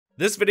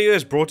This video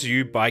is brought to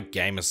you by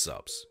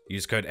GamerSubs.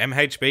 Use code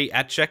MHB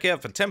at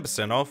checkout for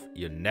 10% off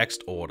your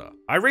next order.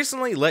 I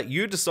recently let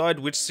you decide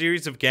which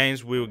series of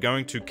games we were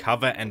going to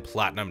cover and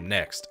platinum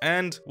next,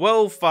 and,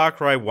 well, Far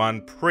Cry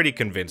won pretty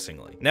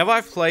convincingly. Now,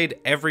 I've played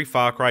every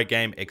Far Cry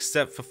game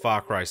except for Far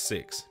Cry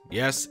 6.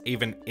 Yes,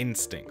 even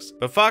Instincts.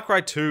 But Far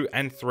Cry 2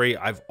 and 3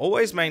 I've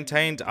always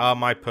maintained are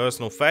my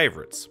personal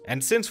favorites.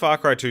 And since Far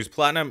Cry 2's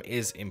platinum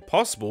is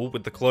impossible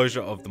with the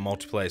closure of the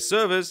multiplayer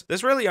servers,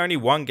 there's really only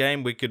one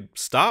game we could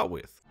start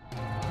with.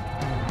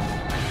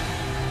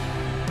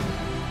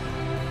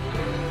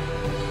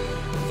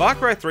 Far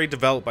Cry 3,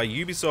 developed by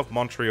Ubisoft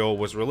Montreal,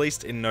 was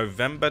released in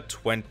November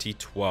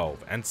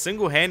 2012 and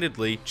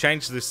single-handedly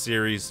changed this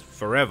series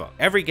forever.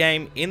 Every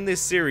game in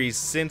this series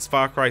since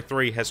Far Cry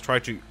 3 has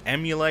tried to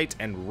emulate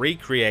and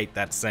recreate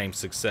that same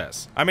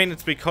success. I mean,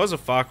 it's because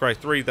of Far Cry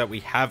 3 that we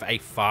have a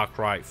Far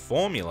Cry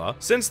formula,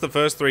 since the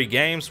first three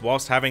games,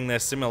 whilst having their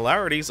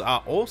similarities,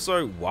 are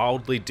also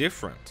wildly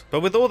different.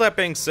 But with all that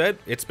being said,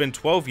 it's been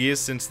 12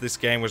 years since this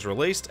game was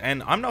released,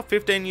 and I'm not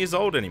 15 years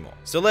old anymore.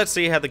 So let's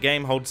see how the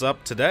game holds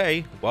up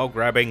today, while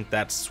grabbing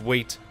that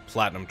sweet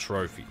platinum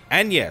trophy.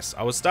 And yes,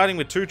 I was starting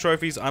with 2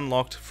 trophies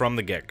unlocked from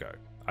the get-go.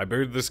 I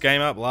booted this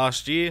game up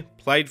last year,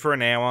 played for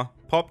an hour,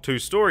 popped 2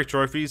 story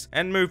trophies,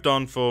 and moved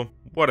on for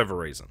whatever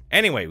reason.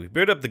 Anyway, we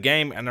boot up the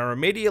game and are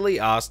immediately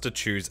asked to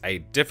choose a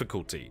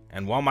difficulty,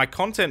 and while my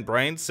content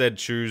brain said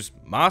choose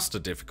master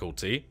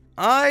difficulty,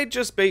 I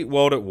just beat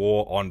World at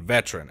War on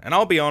Veteran, and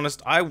I'll be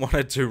honest, I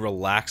wanted to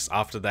relax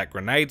after that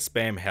grenade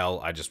spam hell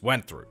I just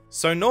went through.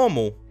 So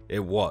normal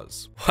it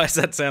was. Why does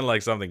that sound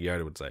like something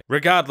Yoda would say?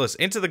 Regardless,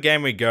 into the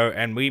game we go,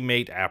 and we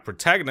meet our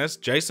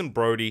protagonist, Jason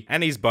Brody,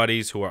 and his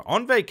buddies who are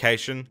on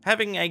vacation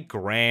having a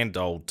grand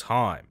old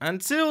time,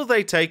 until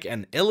they take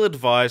an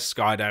ill-advised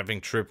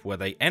skydiving trip where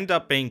they end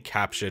up being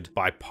captured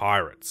by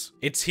pirates.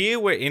 It's here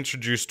we're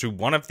introduced to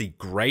one of the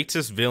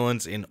greatest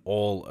villains in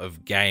all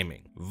of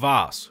gaming,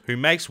 Vaas, who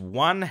makes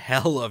one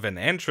hell of an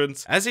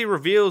entrance as he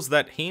reveals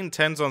that he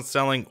intends on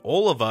selling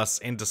all of us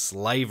into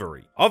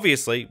slavery.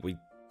 Obviously, we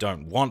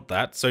don't want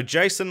that, so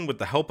Jason, with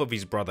the help of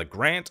his brother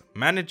Grant,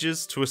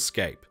 manages to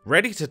escape,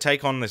 ready to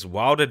take on this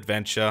wild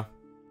adventure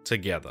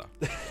together.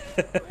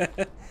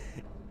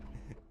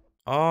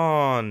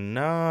 Oh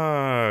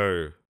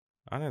no.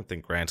 I don't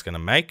think Grant's gonna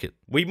make it.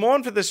 We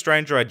mourn for the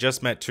stranger I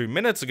just met 2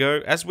 minutes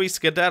ago as we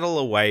skedaddle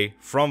away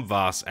from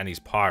Vaas and his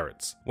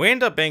pirates. We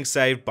end up being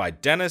saved by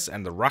Dennis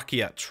and the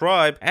Rakyat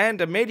tribe,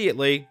 and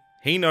immediately,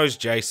 he knows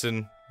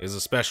Jason is a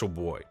special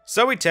boy.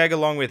 So we tag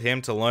along with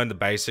him to learn the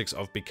basics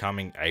of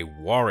becoming a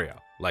warrior,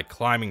 like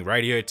climbing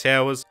radio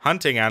towers,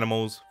 hunting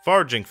animals,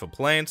 foraging for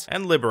plants,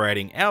 and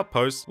liberating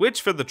outposts,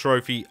 which for the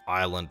trophy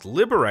Island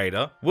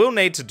Liberator, we'll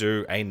need to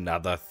do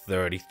another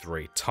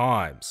 33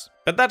 times.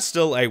 But that's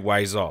still a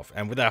ways off,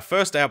 and with our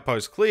first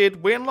outpost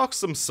cleared, we unlock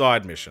some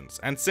side missions,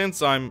 and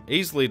since I'm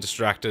easily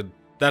distracted,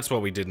 that's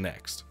what we did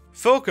next.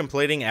 For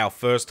completing our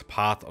first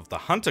path of the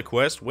Hunter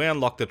quest, we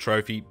unlocked the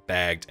trophy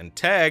Bagged and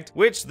Tagged,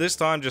 which this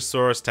time just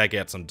saw us take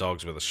out some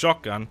dogs with a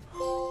shotgun.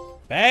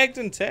 Bagged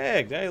and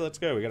tagged, hey, let's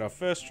go, we got our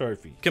first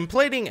trophy.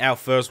 Completing our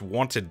first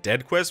Wanted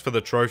Dead quest for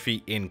the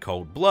trophy In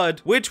Cold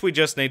Blood, which we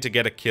just need to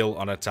get a kill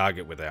on a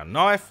target with our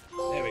knife.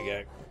 There we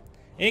go.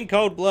 In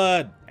cold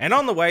blood. And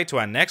on the way to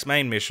our next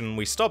main mission,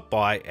 we stop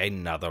by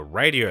another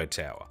radio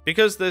tower,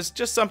 because there's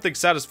just something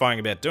satisfying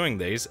about doing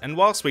these, and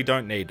whilst we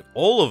don't need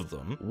all of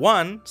them,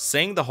 1,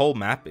 seeing the whole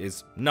map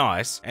is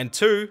nice, and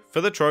 2,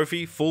 for the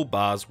trophy full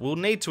bars, we'll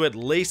need to at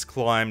least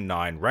climb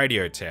 9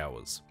 radio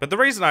towers. But the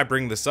reason I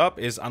bring this up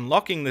is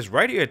unlocking this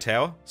radio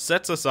tower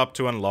sets us up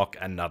to unlock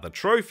another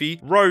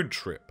trophy, Road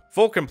Trip,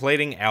 for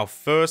completing our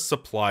first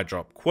supply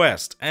drop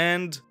quest,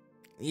 and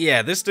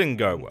yeah, this didn't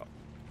go well.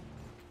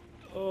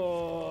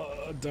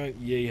 Oh, don't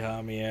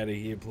yeehaw me out of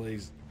here,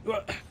 please.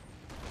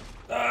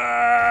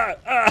 Ah!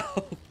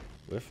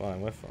 We're fine,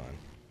 we're fine.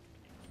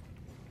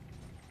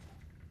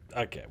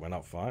 Okay, we're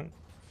not fine.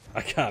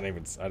 I don't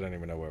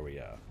even know where we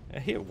are. I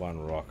hit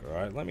one rock,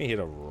 alright? Let me hit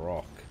a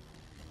rock.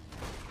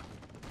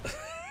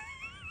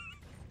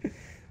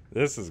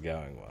 This is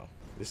going well.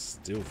 This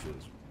still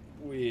feels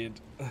weird.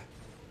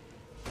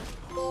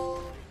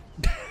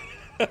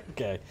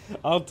 Okay,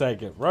 I'll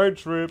take it. Road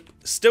trip.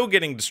 Still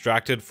getting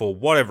distracted for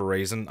whatever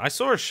reason, I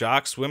saw a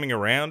shark swimming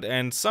around,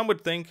 and some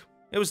would think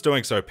it was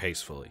doing so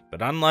peacefully.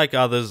 But unlike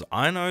others,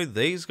 I know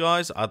these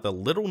guys are the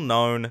little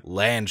known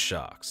land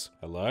sharks.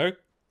 Hello?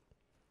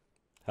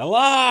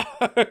 Hello!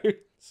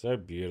 So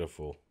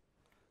beautiful.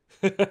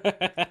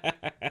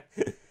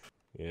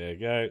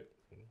 Yeah,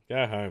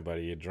 go home,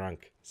 buddy. You're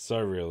drunk. So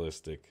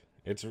realistic.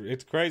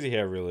 It's crazy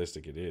how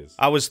realistic it is.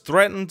 I was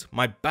threatened,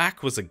 my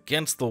back was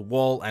against the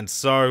wall, and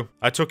so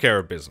I took care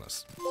of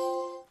business.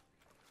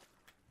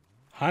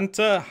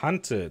 Hunter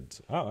hunted.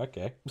 Oh,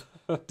 okay.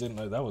 Didn't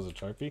know that was a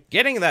trophy.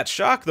 Getting that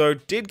shark though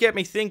did get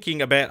me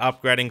thinking about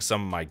upgrading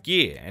some of my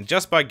gear, and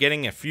just by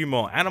getting a few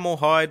more animal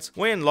hides,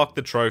 we unlocked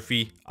the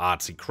trophy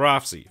Artsy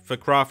Craftsy for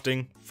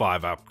crafting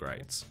 5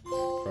 upgrades.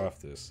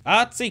 craft this.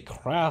 Artsy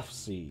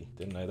craftsy.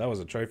 Didn't know that was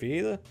a trophy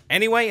either.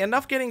 Anyway,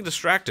 enough getting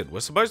distracted. We're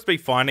supposed to be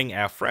finding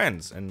our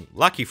friends, and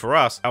lucky for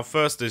us, our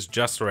first is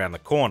just around the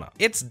corner.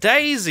 It's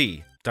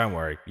Daisy! Don't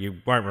worry, you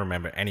won't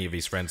remember any of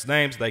his friends'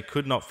 names, they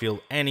could not feel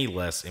any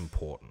less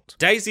important.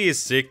 Daisy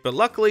is sick, but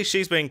luckily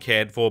she's being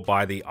cared for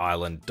by the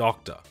island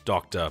doctor,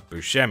 Dr.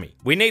 Buscemi.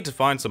 We need to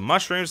find some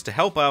mushrooms to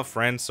help our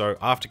friend, so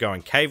after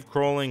going cave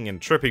crawling and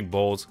tripping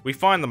balls, we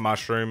find the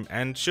mushroom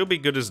and she'll be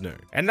good as new.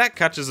 And that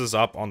catches us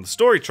up on the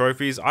story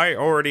trophies I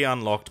already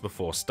unlocked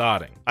before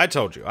starting. I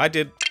told you, I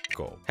did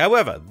all.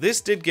 However, this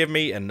did give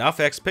me enough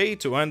XP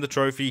to earn the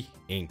trophy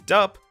Inked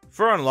Up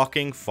for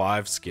unlocking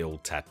 5 skill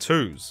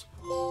tattoos.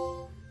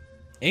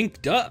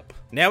 Inked Up.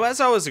 Now, as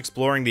I was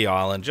exploring the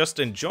island, just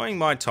enjoying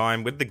my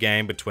time with the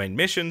game between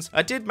missions,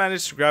 I did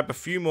manage to grab a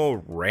few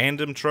more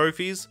random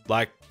trophies,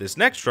 like this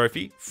next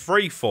trophy,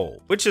 Free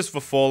Fall, which is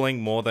for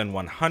falling more than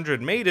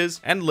 100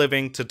 meters and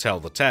living to tell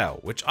the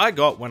tale, which I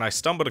got when I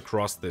stumbled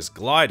across this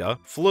glider,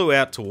 flew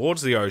out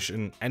towards the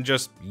ocean, and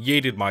just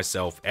yeeted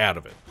myself out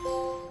of it.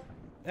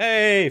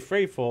 Hey,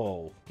 free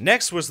fall.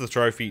 Next was the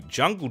trophy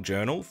Jungle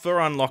Journal for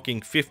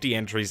unlocking 50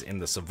 entries in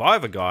the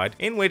Survivor Guide,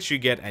 in which you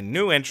get a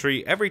new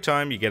entry every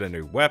time you get a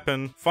new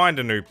weapon, find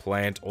a new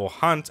plant, or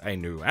hunt a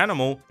new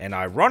animal, and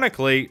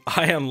ironically,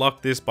 I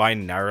unlocked this by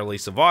narrowly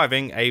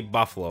surviving a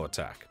buffalo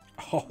attack.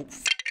 Oh,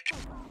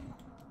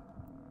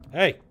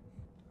 hey,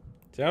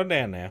 settle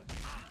down now.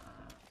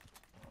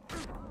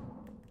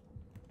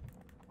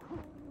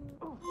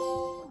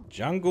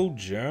 Jungle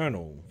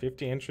Journal.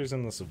 50 entries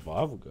in the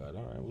survival guide.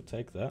 Alright, we'll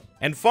take that.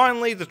 And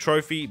finally, the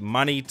trophy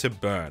Money to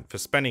Burn for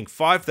spending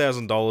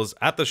 $5,000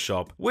 at the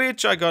shop,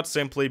 which I got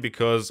simply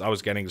because I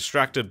was getting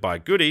distracted by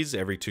goodies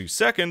every 2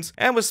 seconds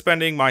and was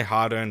spending my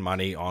hard-earned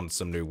money on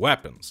some new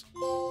weapons.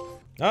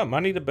 Oh,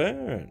 money to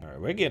burn. Alright,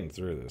 we're getting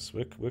through this.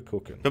 We're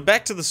cooking. But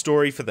back to the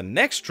story for the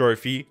next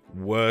trophy,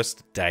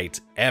 Worst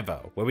Date Ever,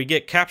 where we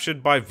get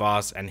captured by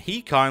Vas and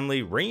he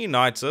kindly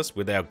reunites us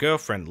with our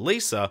girlfriend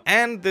Lisa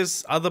and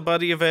this other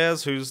buddy of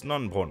ours who's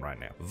not important right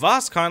now.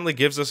 Vas kindly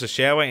gives us a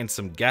shower and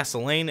some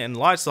gasoline and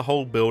lights the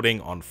whole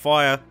building on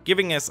fire,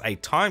 giving us a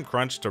time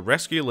crunch to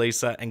rescue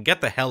Lisa and get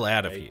the hell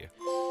out of here.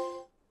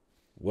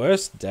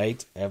 Worst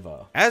date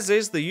ever. As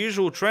is the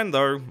usual trend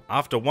though,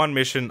 after one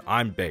mission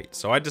I'm beat,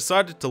 so I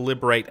decided to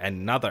liberate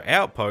another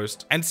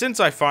outpost, and since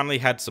I finally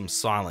had some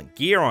silent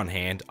gear on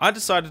hand, I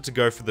decided to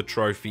go for the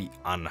trophy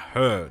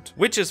Unheard,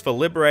 which is for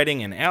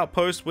liberating an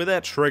outpost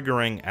without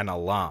triggering an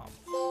alarm.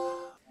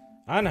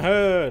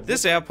 Unheard!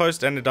 This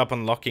outpost ended up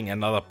unlocking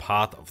another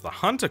path of the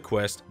Hunter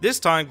quest, this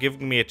time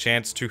giving me a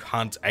chance to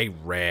hunt a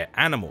rare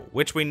animal,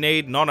 which we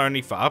need not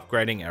only for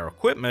upgrading our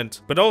equipment,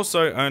 but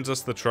also earns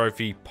us the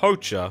trophy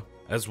Poacher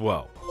as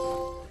well.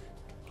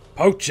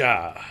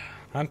 Poacher!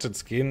 Hunted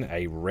skin,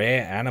 a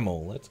rare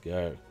animal, let's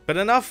go. But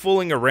enough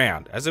fooling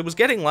around, as it was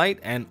getting late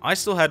and I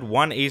still had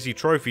one easy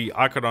trophy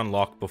I could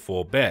unlock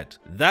before bed.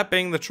 That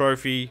being the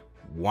trophy,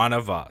 One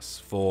of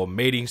Us, for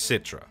meeting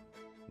Citra.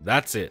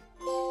 That's it.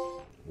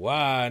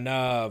 One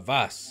of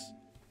us.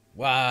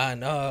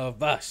 One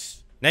of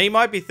us. Now you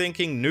might be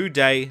thinking, new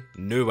day,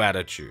 new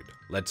attitude.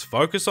 Let's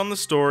focus on the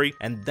story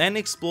and then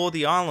explore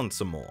the island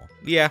some more.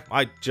 Yeah,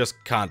 I just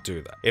can't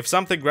do that. If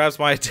something grabs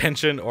my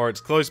attention or it's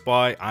close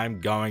by,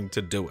 I'm going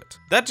to do it.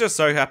 That just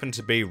so happened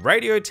to be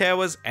Radio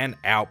Towers and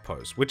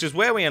Outpost, which is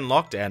where we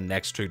unlocked our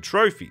next 2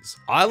 trophies.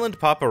 Island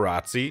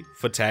Paparazzi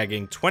for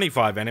tagging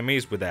 25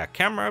 enemies with our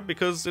camera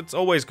because it's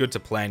always good to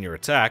plan your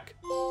attack.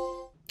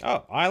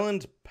 Oh,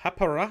 Island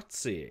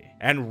Paparazzi.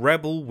 And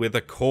Rebel with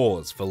a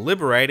Cause for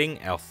liberating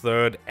our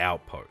 3rd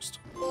outpost.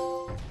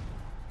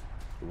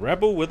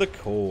 Rebel with a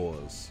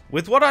Cause.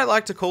 With what I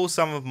like to call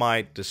some of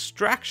my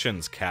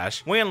distractions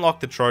cache, we unlock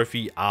the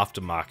trophy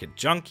Aftermarket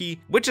Junkie,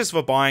 which is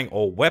for buying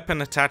all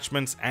weapon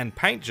attachments and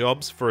paint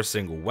jobs for a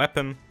single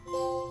weapon.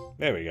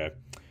 There we go.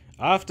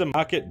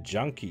 Aftermarket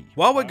Junkie.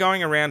 While we're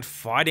going around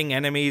fighting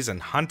enemies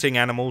and hunting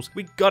animals,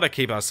 we gotta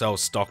keep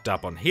ourselves stocked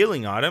up on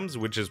healing items,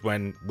 which is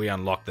when we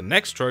unlock the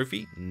next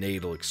trophy,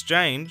 Needle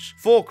Exchange,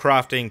 for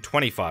crafting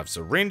 25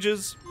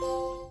 syringes.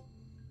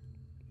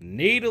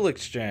 Needle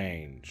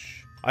Exchange.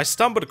 I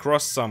stumbled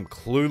across some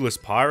clueless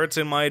pirates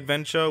in my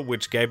adventure,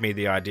 which gave me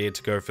the idea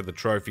to go for the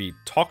trophy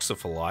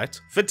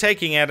Toxopholite for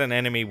taking out an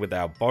enemy with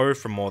our bow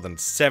from more than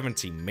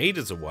 70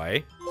 meters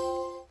away.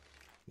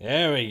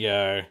 There we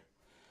go.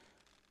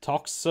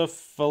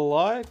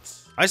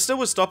 Toxopholite? I still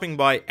was stopping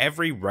by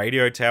every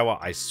radio tower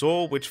I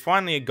saw, which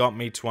finally got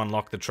me to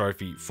unlock the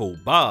trophy Full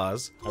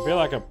Bars. I feel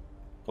like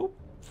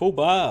Full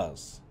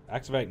Bars.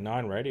 Activate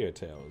 9 radio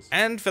towers.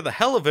 And for the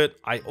hell of it,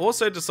 I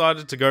also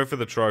decided to go for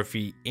the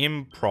trophy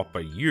Improper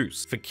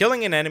Use for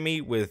killing an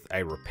enemy with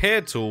a repair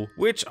tool,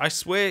 which I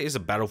swear is a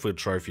Battlefield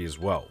trophy as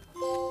well.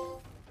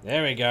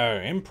 There we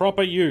go,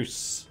 Improper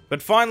Use.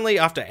 But finally,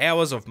 after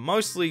hours of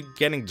mostly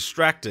getting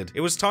distracted,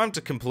 it was time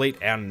to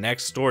complete our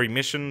next story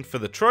mission for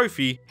the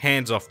trophy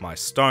Hands Off My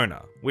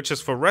Stoner, which is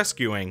for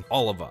rescuing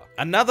Oliver.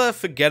 Another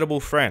forgettable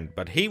friend,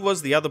 but he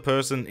was the other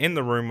person in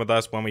the room with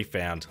us when we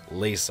found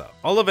Lisa.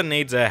 Oliver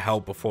needs our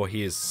help before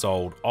he is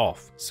sold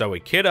off, so we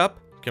kit up,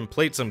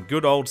 complete some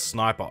good old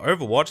sniper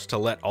overwatch to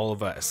let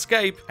Oliver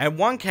escape, and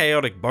one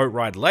chaotic boat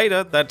ride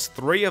later, that's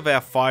 3 of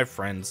our 5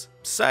 friends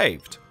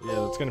saved. Yeah,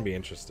 that's gonna be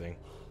interesting.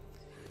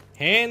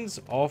 Hands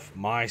off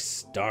my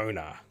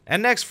stoner. Our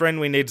next friend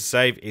we need to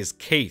save is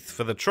Keith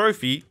for the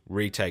trophy,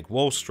 Retake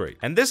Wall Street.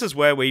 And this is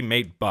where we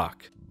meet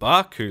Buck.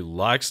 Buck, who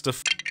likes to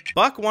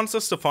Buck wants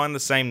us to find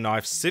the same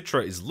knife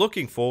Citra is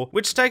looking for,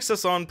 which takes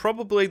us on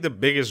probably the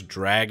biggest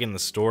drag in the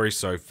story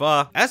so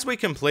far, as we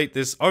complete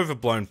this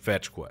overblown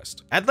fetch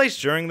quest. At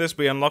least during this,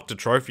 we unlocked a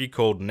trophy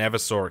called Never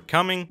Saw It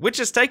Coming, which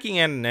is taking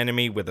out an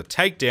enemy with a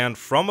takedown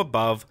from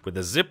above with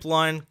a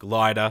zipline,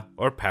 glider,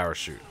 or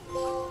parachute.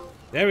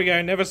 There we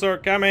go, never saw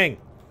it coming!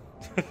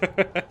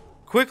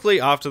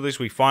 Quickly after this,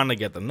 we finally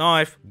get the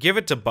knife, give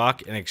it to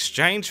Buck in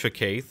exchange for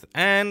Keith,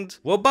 and,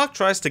 well, Buck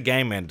tries to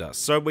game end us,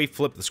 so we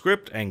flip the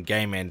script and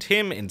game end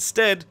him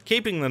instead,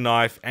 keeping the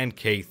knife and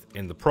Keith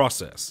in the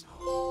process.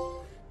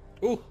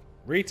 Ooh,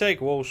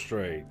 retake Wall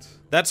Street.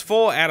 That's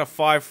 4 out of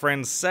 5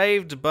 friends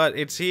saved, but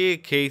it's here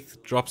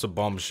Keith drops a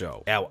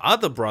bombshell. Our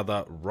other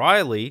brother,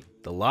 Riley,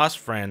 the last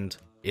friend,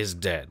 is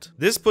dead.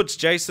 This puts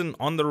Jason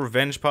on the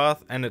revenge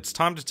path, and it's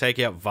time to take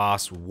out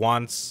Vaas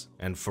once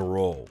and for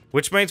all.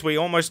 Which means we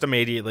almost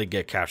immediately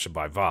get captured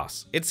by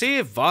Vaas. It's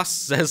here Vaas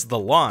says the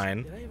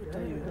line, Did I ever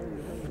tell you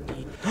the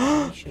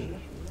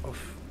definition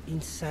of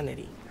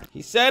insanity?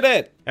 He said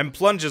it! And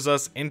plunges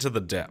us into the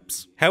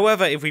depths.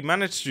 However, if we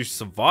manage to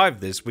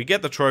survive this, we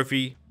get the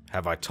trophy,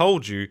 Have I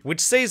Told You,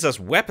 which sees us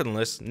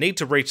weaponless need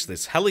to reach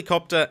this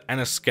helicopter and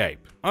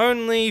escape.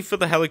 Only for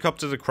the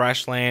helicopter to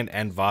crash land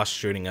and Vaas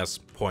shooting us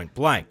point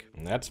blank.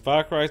 And that's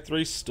Far Cry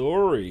 3's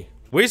story.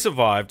 We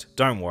survived,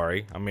 don't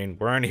worry, I mean,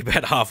 we're only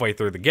about halfway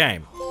through the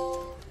game.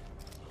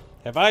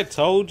 Have I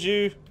told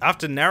you?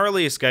 After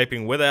narrowly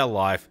escaping with our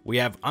life, we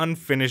have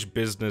unfinished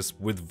business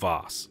with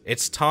Vaas.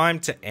 It's time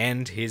to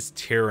end his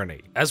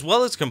tyranny, as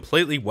well as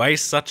completely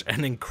waste such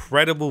an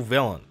incredible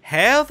villain.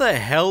 How the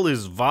hell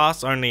is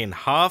Vaas only in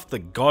half the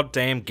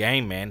goddamn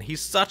game, man?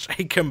 He's such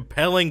a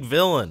compelling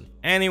villain.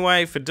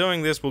 Anyway, for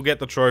doing this, we'll get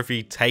the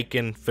trophy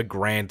Taken for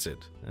Granted.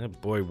 Oh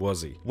boy,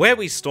 was he. Where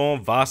we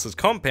storm Vaas's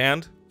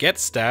compound, get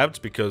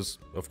stabbed, because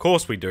of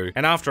course we do,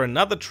 and after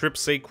another trip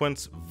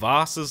sequence,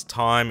 Vaas's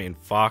time in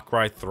Far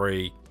Cry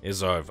 3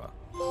 is over.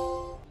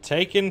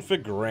 Taken for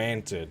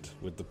granted,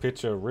 with the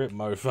picture Rip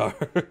Mofo.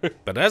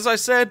 But as I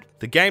said,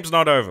 the game's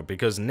not over,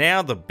 because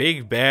now the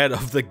big bad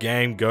of the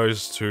game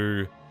goes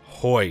to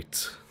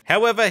Hoyt.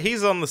 However,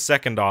 he's on the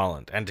second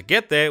island, and to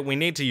get there, we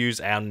need to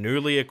use our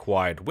newly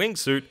acquired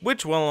wingsuit,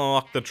 which will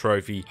unlock the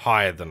trophy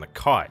Higher Than a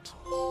Kite.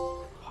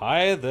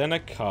 Higher than a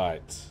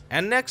kite.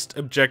 Our next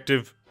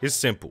objective is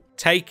simple.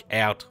 Take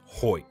out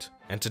Hoyt.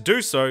 And to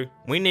do so,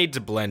 we need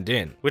to blend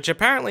in, which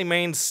apparently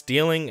means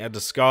stealing a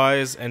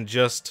disguise and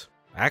just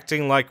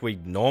acting like we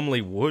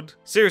normally would.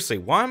 Seriously,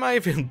 why am I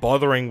even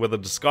bothering with a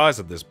disguise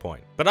at this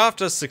point? But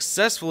after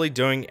successfully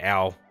doing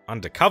our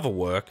undercover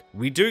work,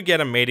 we do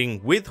get a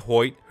meeting with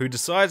Hoyt, who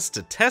decides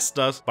to test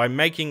us by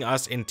making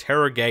us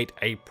interrogate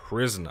a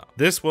prisoner.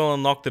 This will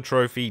unlock the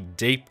trophy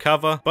Deep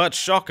Cover, but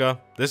shocker,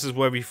 this is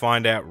where we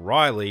find out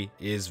Riley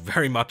is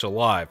very much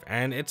alive,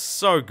 and it's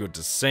so good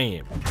to see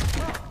him.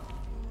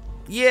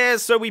 Yeah,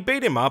 so we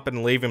beat him up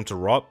and leave him to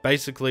rot,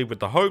 basically with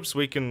the hopes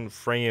we can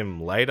free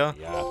him later.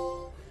 Yeah.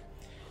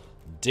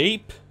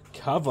 Deep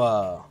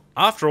Cover.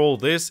 After all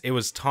this, it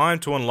was time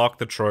to unlock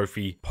the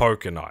trophy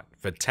Poker Night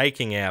for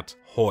taking out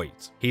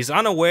Hoyt. He's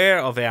unaware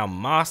of our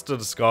master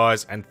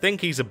disguise and think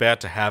he's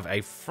about to have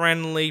a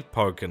friendly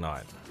poker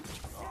night.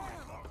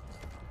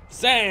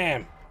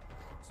 Sam!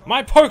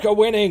 My poker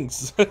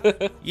winnings!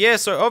 Yeah,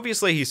 so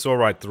obviously he saw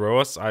right through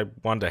us, I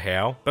wonder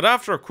how. But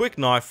after a quick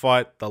knife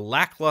fight, the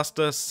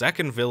lackluster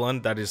second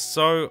villain that is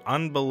so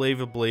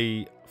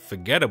unbelievably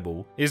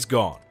forgettable is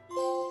gone.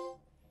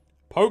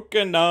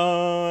 Poker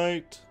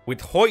night!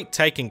 With Hoyt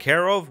taken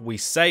care of, we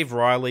save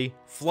Riley,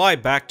 fly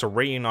back to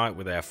reunite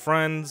with our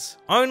friends,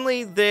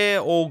 only they're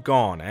all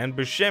gone and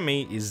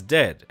Buscemi is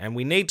dead and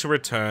we need to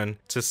return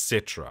to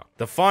Citra.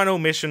 The final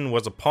mission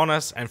was upon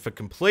us, and for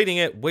completing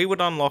it, we would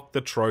unlock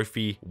the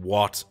trophy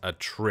What a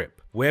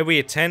Trip, where we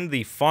attend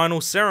the final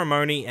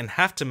ceremony and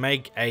have to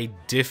make a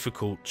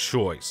difficult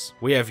choice.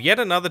 We have yet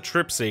another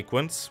trip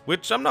sequence,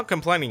 which I'm not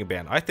complaining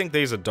about, I think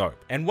these are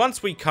dope. And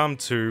once we come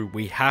to,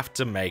 we have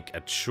to make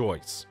a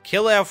choice.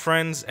 Kill our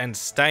friends and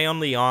stay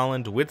on the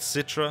island with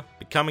Citra,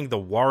 becoming the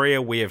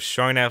warrior we have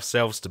shown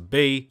ourselves to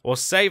be, or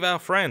save our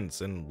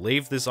friends and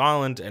leave this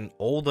island and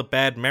all the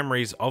bad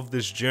memories of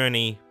this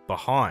journey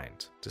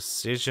behind.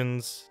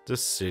 Decisions,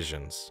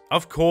 decisions.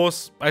 Of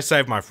course, I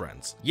saved my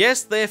friends.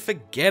 Yes, they're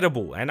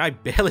forgettable, and I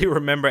barely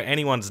remember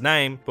anyone's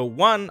name, but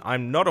 1,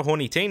 I'm not a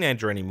horny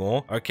teenager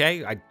anymore,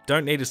 okay? I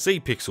don't need to see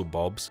pixel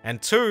bobs,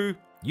 and 2,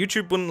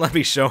 YouTube wouldn't let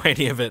me show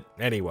any of it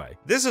anyway.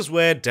 This is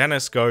where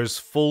Dennis goes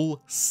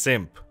full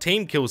simp.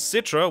 Team kills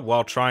Citra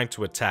while trying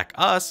to attack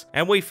us,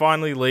 and we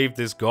finally leave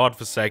this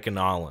godforsaken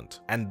island.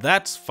 And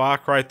that's Far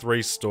Cry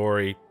 3's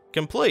story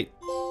complete.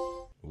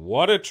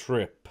 What a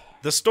trip.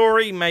 The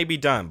story may be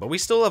done, but we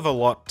still have a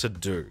lot to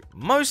do,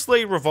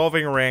 mostly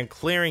revolving around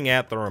clearing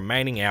out the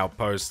remaining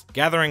outposts,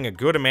 gathering a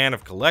good amount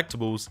of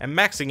collectibles, and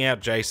maxing out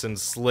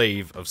Jason's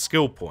sleeve of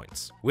skill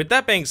points. With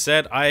that being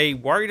said, I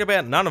worried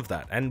about none of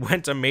that and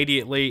went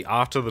immediately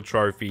after the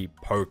trophy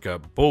Poker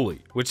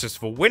Bully, which is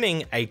for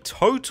winning a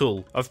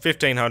total of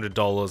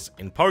 $1,500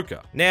 in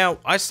poker. Now,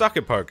 I suck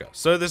at poker,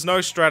 so there's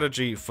no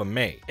strategy for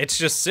me. It's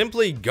just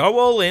simply go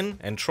all in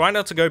and try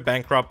not to go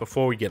bankrupt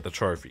before we get the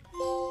trophy.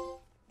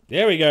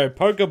 There we go,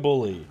 Poker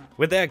Bully.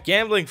 With our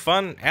gambling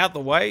fun out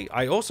the way,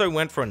 I also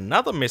went for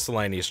another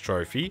miscellaneous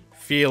trophy,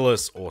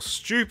 Fearless or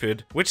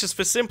Stupid, which is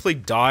for simply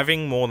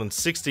diving more than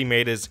 60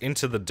 meters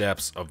into the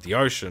depths of the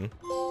ocean.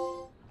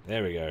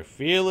 There we go,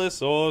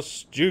 Fearless or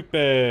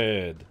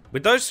Stupid.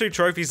 With those two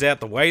trophies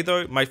out the way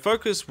though, my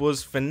focus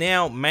was for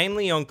now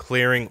mainly on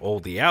clearing all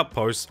the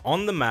outposts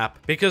on the map,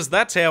 because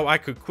that's how I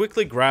could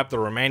quickly grab the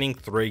remaining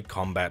 3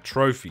 combat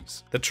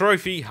trophies. The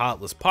trophy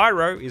Heartless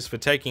Pyro is for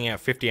taking out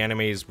 50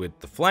 enemies with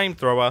the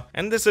flamethrower,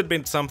 and this had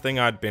been something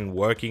I'd been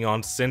working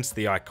on since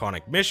the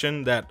iconic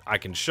mission that I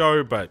can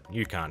show but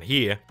you can't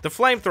hear. The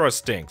flamethrower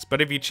stinks,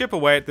 but if you chip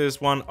away at this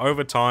one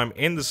over time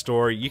in the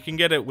story, you can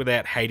get it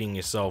without hating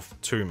yourself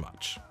too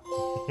much.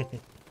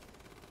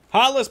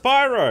 Heartless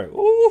Pyro!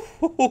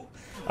 Ooh,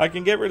 I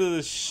can get rid of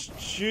this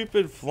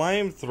stupid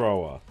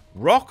flamethrower.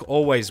 Rock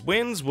Always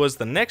Wins was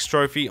the next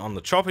trophy on the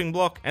chopping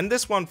block, and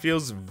this one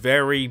feels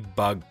very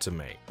bugged to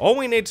me. All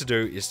we need to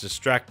do is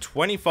distract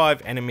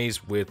 25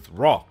 enemies with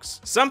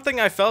rocks, something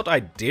I felt I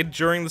did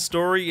during the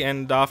story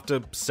and after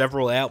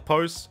several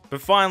outposts,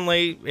 but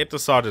finally it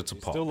decided to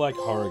pop. Still like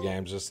horror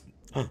games, just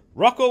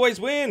Rock Always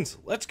Wins!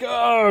 Let's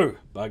go!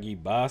 Buggy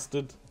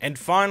bastard. And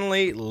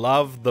finally,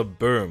 Love the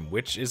Boom,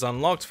 which is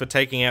unlocked for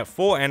taking out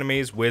 4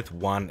 enemies with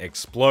 1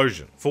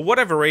 explosion. For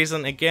whatever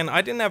reason, again,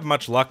 I didn't have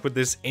much luck with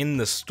this in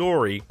the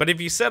story, but if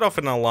you set off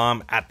an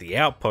alarm at the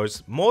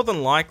outpost, more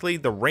than likely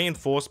the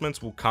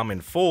reinforcements will come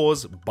in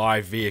 4s by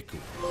vehicle.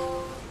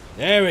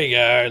 There we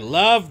go,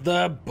 Love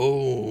the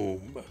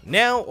Boom.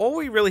 Now, all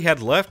we really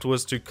had left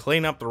was to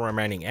clean up the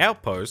remaining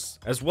outposts,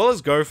 as well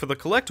as go for the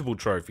collectible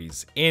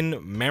trophies in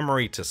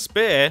Memory to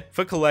Spare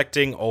for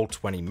collecting all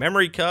 20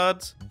 memory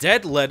cards,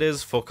 Dead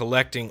Letters for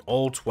collecting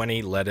all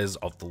 20 Letters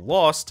of the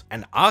Lost,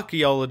 and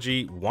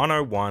Archaeology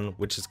 101,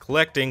 which is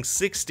collecting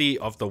 60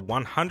 of the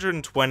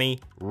 120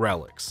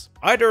 relics.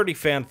 I'd already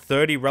found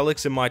 30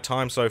 relics in my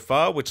time so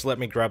far, which let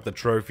me grab the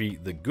trophy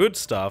The Good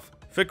Stuff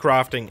for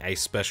crafting a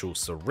special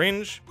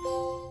syringe.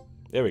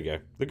 There we go,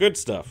 the good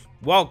stuff.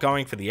 While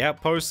going for the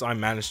outposts, I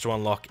managed to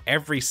unlock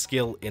every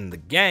skill in the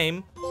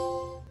game,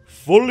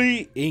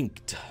 fully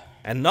inked.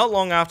 And not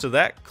long after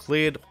that,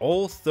 cleared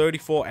all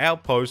 34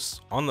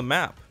 outposts on the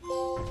map.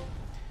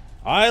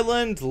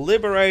 Island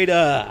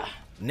Liberator!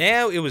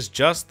 Now it was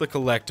just the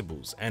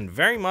collectibles, and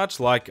very much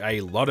like a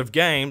lot of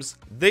games,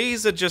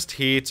 these are just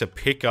here to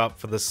pick up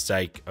for the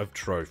sake of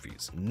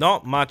trophies.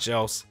 Not much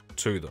else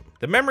to them.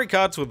 The memory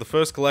cards were the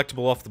first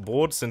collectible off the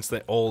board since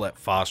they're all at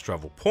fast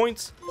travel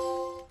points.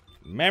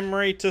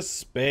 Memory to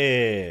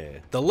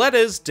Spare. The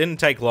letters didn't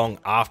take long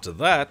after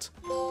that.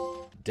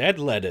 Dead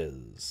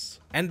Letters.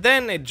 And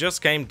then it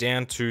just came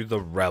down to the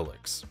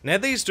relics. Now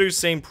these do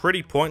seem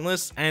pretty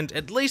pointless, and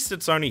at least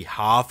it's only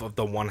half of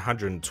the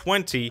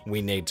 120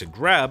 we need to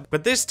grab,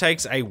 but this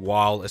takes a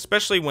while,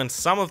 especially when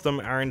some of them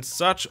are in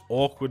such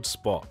awkward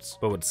spots.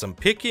 But with some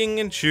picking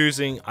and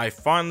choosing, I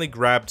finally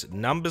grabbed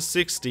number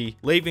 60,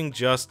 leaving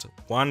just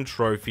 1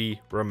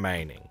 trophy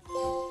remaining.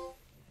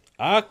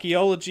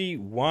 Archaeology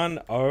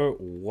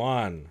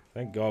 101.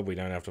 Thank God we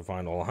don't have to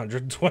find all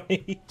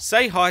 120.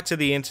 Say hi to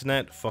the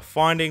internet for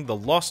finding the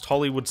lost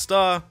Hollywood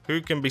star who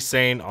can be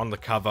seen on the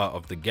cover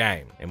of the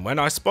game. And when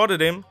I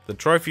spotted him, the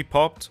trophy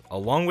popped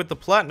along with the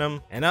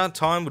platinum, and our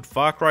time with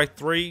Far Cry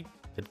 3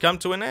 had come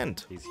to an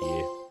end. He's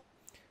here.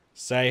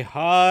 Say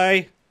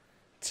hi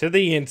to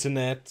the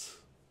internet.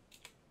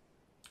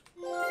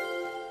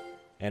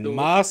 And So,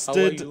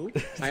 mastered how are you?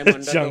 I'm under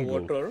the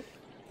jungle. water.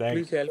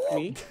 Thanks. Please help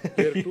me.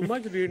 There's too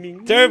much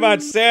raining. Too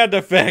much sound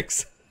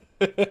effects.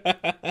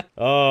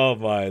 Oh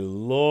my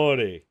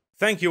lordy.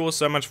 Thank you all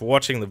so much for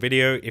watching the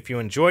video. If you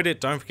enjoyed it,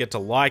 don't forget to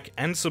like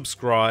and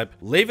subscribe.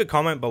 Leave a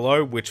comment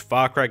below which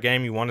Far Cry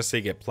game you want to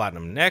see get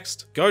platinum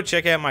next. Go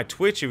check out my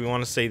Twitch if you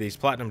want to see these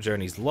platinum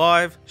journeys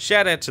live.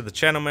 Shout out to the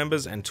channel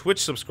members and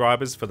Twitch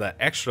subscribers for that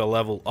extra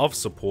level of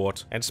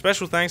support. And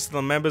special thanks to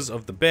the members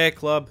of the Bear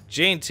Club,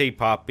 G&T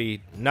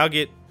Puppy,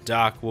 Nugget,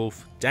 Dark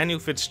Wolf, Daniel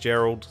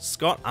Fitzgerald,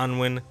 Scott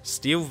Unwin,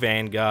 Steel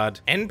Vanguard,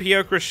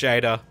 NPO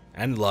Crusader,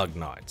 and Lug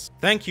Knights.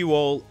 Thank you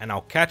all, and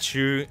I'll catch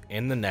you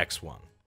in the next one.